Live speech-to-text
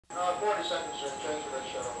30 seconds to transfer that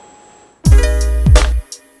shuttle.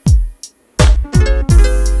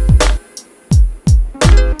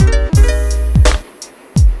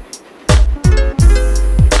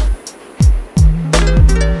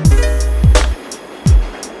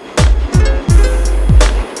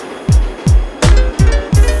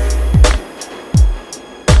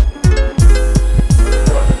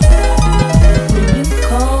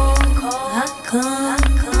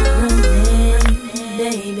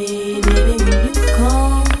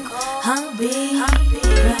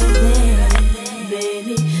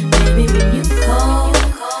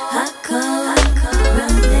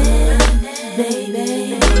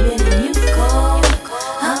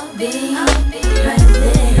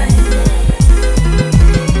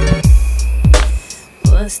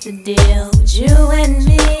 What's the deal with you and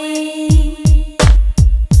me?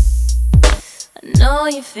 I know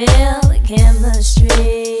you feel the chemistry.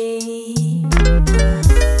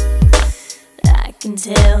 I can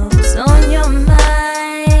tell what's on your mind.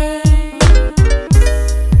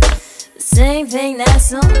 The same thing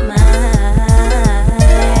that's on mine.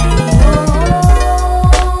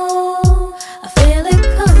 Oh, I feel it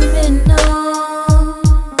coming on.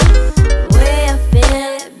 The way I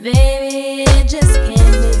feel it, baby, it just can't.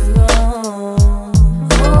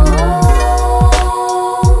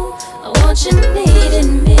 You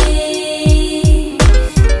needing me,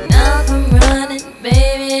 now come running,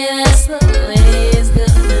 baby, that's the way it's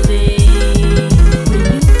gonna be. When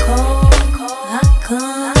you call, I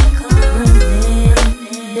come running,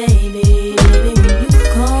 baby, baby. When you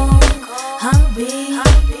call, I'll be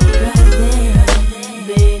right there,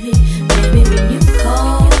 baby, baby. When you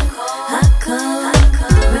call, I come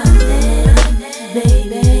running, baby,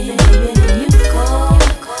 baby. When you call,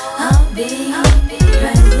 I'll be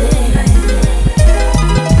right there.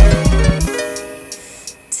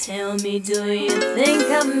 Tell me, do you think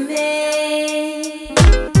of me?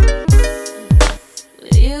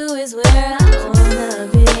 With you is where I wanna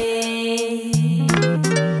be.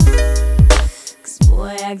 'Cause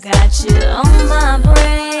boy, I got you on my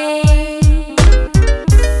brain.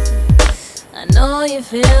 I know you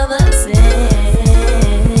feel the same.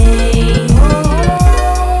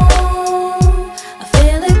 I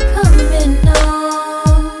feel it coming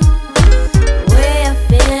on. The way I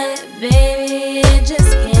feel it, baby, it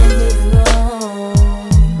just can't be wrong.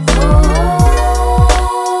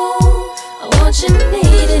 I want you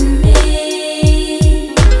needing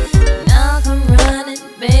me, now come running,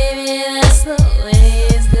 baby, that's the way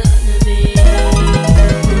it's gonna be.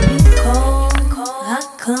 When you call, I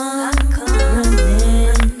come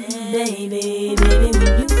running, baby, baby. When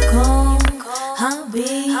you call, I'll be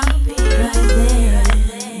right there,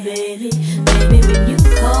 baby, baby. When you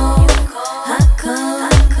call, I come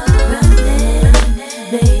running,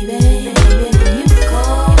 baby, baby. When you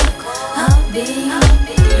call, I'll be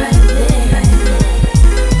right there.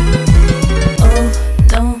 Oh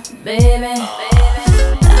no, baby,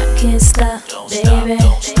 I can't stop, baby.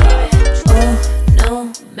 Oh no,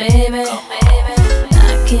 baby,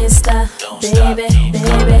 I can't stop, baby,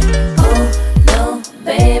 baby.